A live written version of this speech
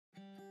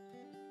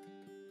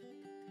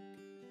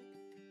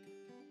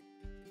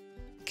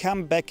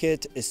Camp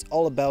Becket is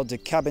all about the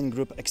cabin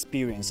group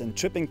experience, and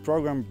tripping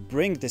program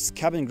brings this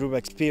cabin group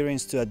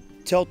experience to a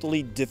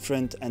totally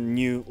different and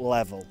new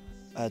level.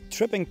 A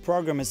tripping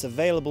program is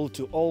available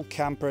to all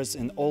campers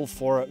in all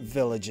 4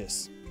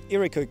 villages.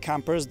 Iroquois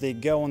campers, they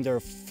go on their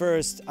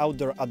first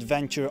outdoor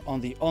adventure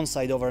on the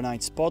on-site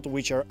overnight spot,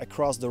 which are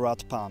across the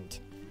Rat Pond.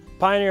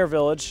 Pioneer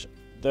Village,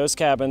 those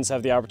cabins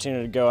have the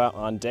opportunity to go out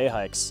on day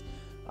hikes.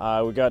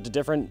 We go out to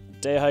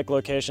different day hike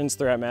locations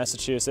throughout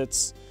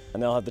Massachusetts,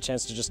 and they'll have the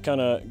chance to just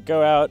kind of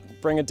go out,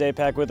 bring a day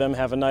pack with them,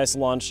 have a nice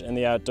lunch in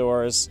the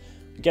outdoors,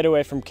 get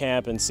away from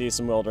camp and see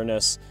some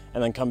wilderness,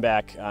 and then come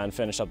back and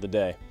finish up the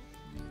day.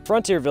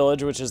 Frontier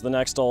Village, which is the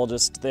next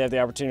oldest, they have the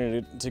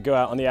opportunity to go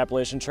out on the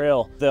Appalachian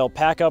Trail. They'll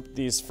pack up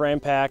these frame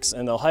packs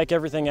and they'll hike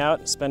everything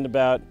out, spend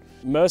about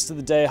most of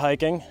the day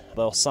hiking.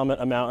 They'll summit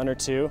a mountain or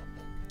 2,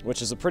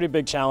 which is a pretty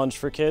big challenge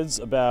for kids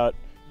about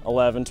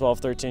 11,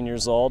 12, 13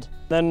 years old.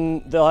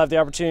 Then they'll have the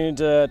opportunity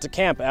to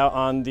camp out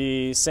on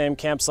the same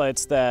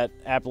campsites that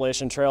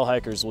Appalachian Trail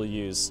hikers will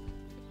use.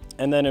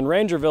 And then in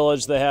Ranger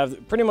Village, they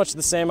have pretty much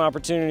the same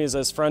opportunities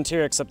as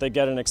Frontier, except they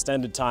get an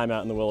extended time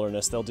out in the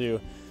wilderness.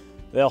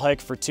 They'll hike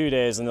for 2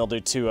 days and they'll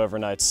do 2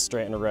 overnights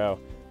straight in a row.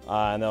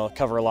 And they'll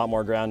cover a lot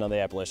more ground on the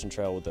Appalachian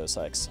Trail with those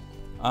hikes.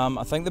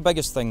 I think the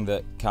biggest thing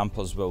that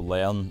campers will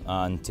learn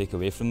and take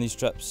away from these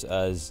trips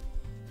is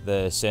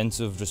the sense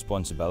of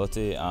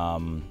responsibility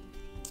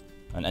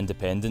and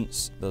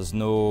independence. There's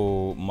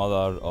no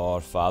mother or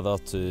father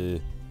to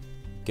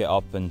get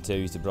up and tell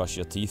you to brush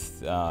your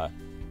teeth.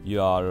 You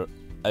are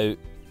out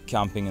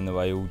camping in the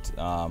wild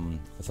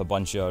with a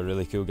bunch of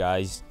really cool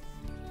guys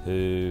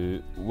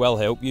who will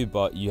help you,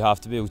 but you have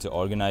to be able to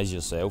organise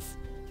yourself.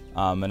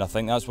 And I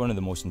think that's one of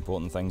the most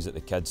important things that the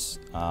kids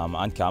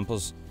and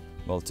campers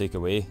will take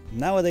away.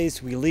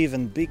 Nowadays we live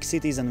in big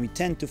cities and we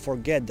tend to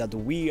forget that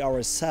we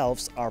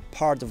ourselves are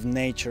part of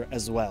nature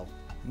as well.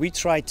 We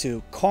try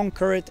to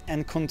conquer it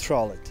and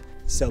control it.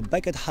 So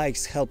Becket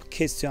hikes help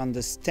kids to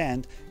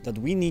understand that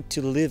we need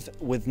to live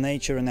with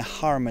nature in a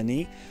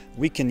harmony.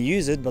 We can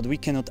use it, but we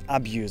cannot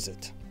abuse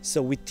it.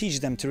 So we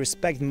teach them to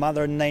respect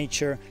Mother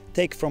Nature,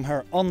 take from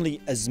her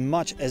only as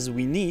much as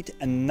we need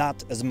and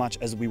not as much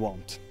as we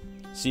want.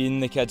 Seeing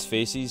the kids'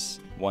 faces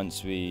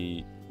once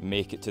we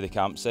make it to the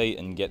campsite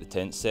and get the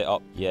tent set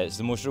up, yeah, it's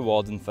the most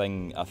rewarding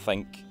thing I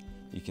think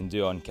you can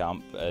do on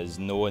camp, is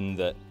knowing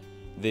that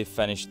they've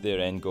finished their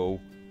end goal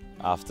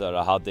after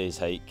a hard day's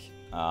hike,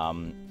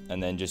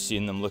 and then just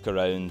seeing them look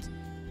around,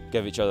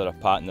 give each other a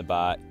pat in the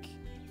back,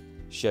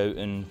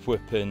 shouting,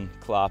 whooping,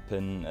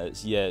 clapping.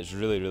 It's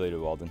really, really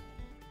rewarding.